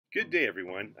Good day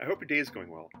everyone, I hope your day is going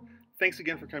well. Thanks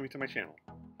again for coming to my channel.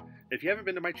 If you haven't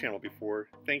been to my channel before,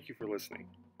 thank you for listening.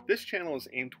 This channel is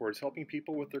aimed towards helping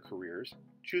people with their careers,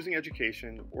 choosing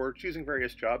education, or choosing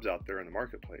various jobs out there in the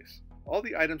marketplace. All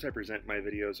the items I present in my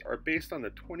videos are based on the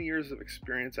 20 years of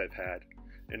experience I've had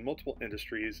in multiple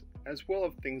industries, as well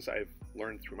as things I've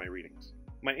learned through my readings.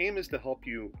 My aim is to help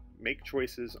you make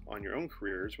choices on your own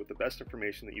careers with the best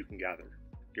information that you can gather.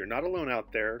 You're not alone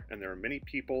out there, and there are many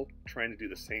people trying to do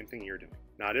the same thing you're doing.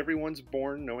 Not everyone's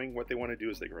born knowing what they want to do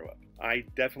as they grow up. I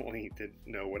definitely didn't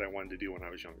know what I wanted to do when I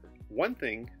was younger. One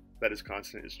thing that is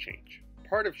constant is change.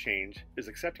 Part of change is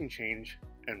accepting change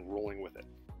and rolling with it.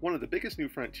 One of the biggest new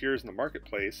frontiers in the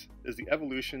marketplace is the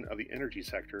evolution of the energy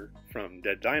sector from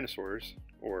dead dinosaurs,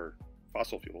 or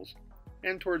fossil fuels,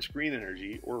 and towards green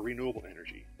energy or renewable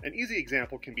energy. An easy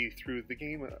example can be through the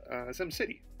game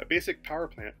SimCity. A basic power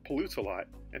plant pollutes a lot,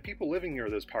 and people living near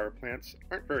those power plants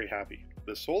aren't very happy.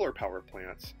 The solar power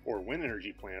plants or wind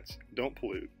energy plants don't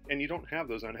pollute, and you don't have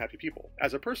those unhappy people.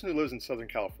 As a person who lives in Southern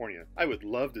California, I would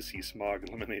love to see smog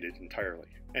eliminated entirely.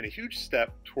 And a huge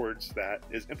step towards that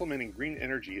is implementing green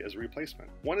energy as a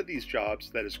replacement. One of these jobs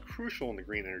that is crucial in the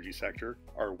green energy sector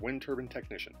are wind turbine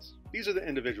technicians. These are the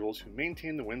individuals who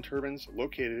maintain the wind turbines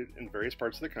located in various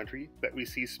parts of the country that we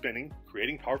see spinning,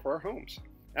 creating power for our homes.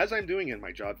 As I'm doing in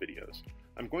my job videos,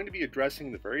 I'm going to be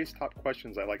addressing the various top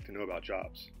questions I like to know about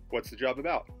jobs. What's the job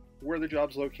about? Where are the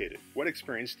jobs located? What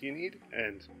experience do you need?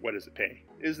 And what does it pay?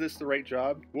 Is this the right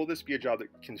job? Will this be a job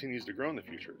that continues to grow in the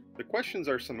future? The questions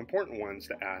are some important ones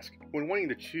to ask when wanting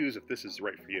to choose if this is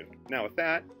right for you. Now with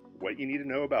that, what you need to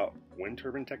know about wind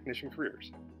turbine technician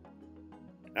careers.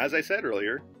 As I said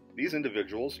earlier, these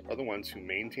individuals are the ones who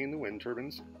maintain the wind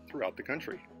turbines throughout the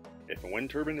country. If a wind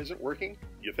turbine isn't working,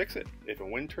 you fix it. If a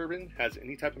wind turbine has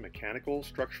any type of mechanical,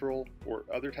 structural, or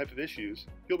other type of issues,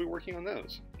 you'll be working on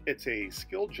those. It's a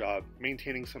skilled job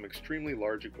maintaining some extremely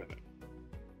large equipment.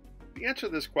 The answer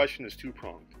to this question is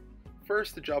two-pronged.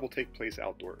 First, the job will take place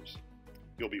outdoors.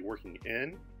 You'll be working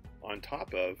in, on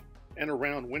top of, and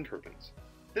around wind turbines.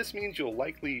 This means you'll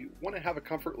likely want to have a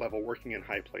comfort level working in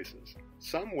high places.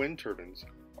 Some wind turbines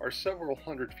are several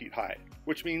hundred feet high,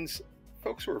 which means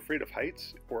folks who are afraid of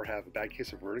heights or have a bad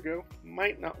case of vertigo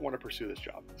might not want to pursue this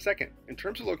job. Second, in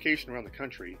terms of location around the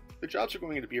country, the jobs are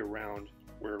going to be around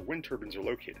where wind turbines are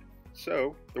located.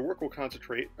 So the work will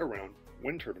concentrate around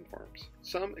wind turbine farms.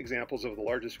 Some examples of the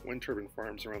largest wind turbine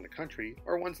farms around the country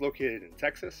are ones located in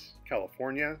Texas,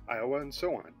 California, Iowa, and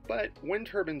so on. But wind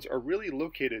turbines are really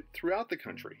located throughout the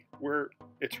country where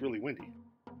it's really windy.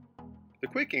 The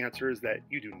quick answer is that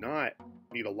you do not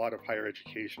need a lot of higher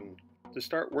education to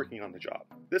start working on the job.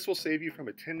 This will save you from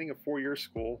attending a 4-year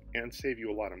school and save you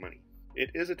a lot of money.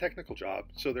 It is a technical job,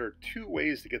 so there are two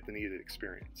ways to get the needed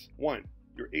experience. One,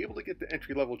 you're able to get the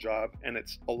entry-level job, and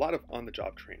it's a lot of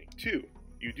on-the-job training. Two,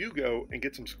 you do go and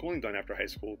get some schooling done after high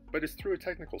school, but it's through a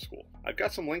technical school. I've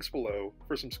got some links below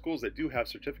for some schools that do have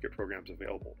certificate programs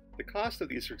available. The cost of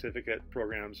these certificate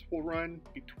programs will run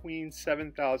between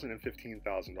 $7,000 and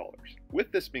 $15,000.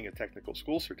 With this being a technical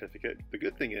school certificate, the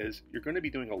good thing is you're going to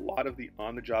be doing a lot of the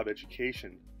on-the-job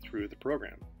education through the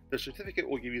program. The certificate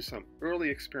will give you some early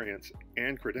experience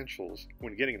and credentials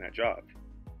when getting that job.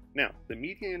 Now, the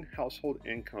median household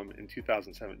income in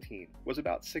 2017 was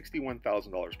about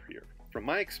 $61,000 per year. From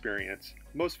my experience,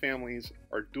 most families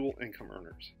are dual income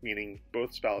earners, meaning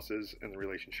both spouses in the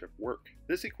relationship work.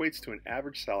 This equates to an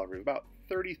average salary of about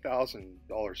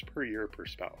 $30,000 per year per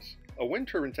spouse. A wind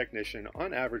turbine technician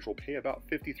on average will pay about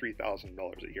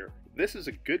 $53,000 a year. This is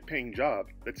a good paying job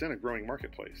that's in a growing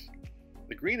marketplace.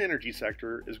 The green energy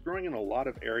sector is growing in a lot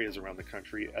of areas around the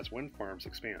country as wind farms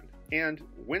expand, and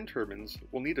wind turbines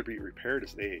will need to be repaired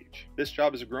as they age. This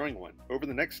job is a growing one. Over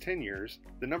the next 10 years,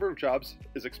 the number of jobs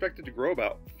is expected to grow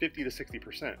about 50 to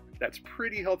 60%. That's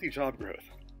pretty healthy job growth.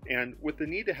 And with the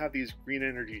need to have these green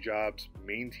energy jobs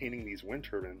maintaining these wind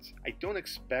turbines, I don't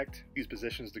expect these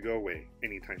positions to go away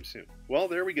anytime soon. Well,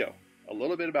 there we go. A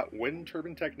little bit about wind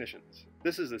turbine technicians.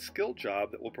 This is a skilled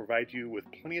job that will provide you with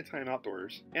plenty of time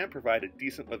outdoors and provide a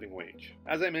decent living wage.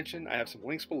 As I mentioned, I have some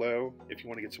links below if you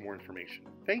want to get some more information.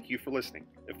 Thank you for listening.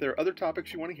 If there are other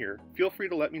topics you want to hear, feel free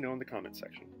to let me know in the comment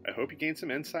section. I hope you gained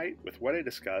some insight with what I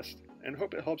discussed and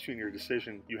hope it helps you in your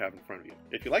decision you have in front of you.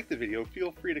 If you like the video,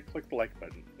 feel free to click the like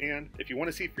button. And if you want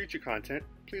to see future content,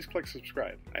 please click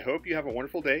subscribe. I hope you have a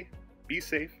wonderful day. Be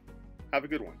safe. Have a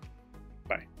good one.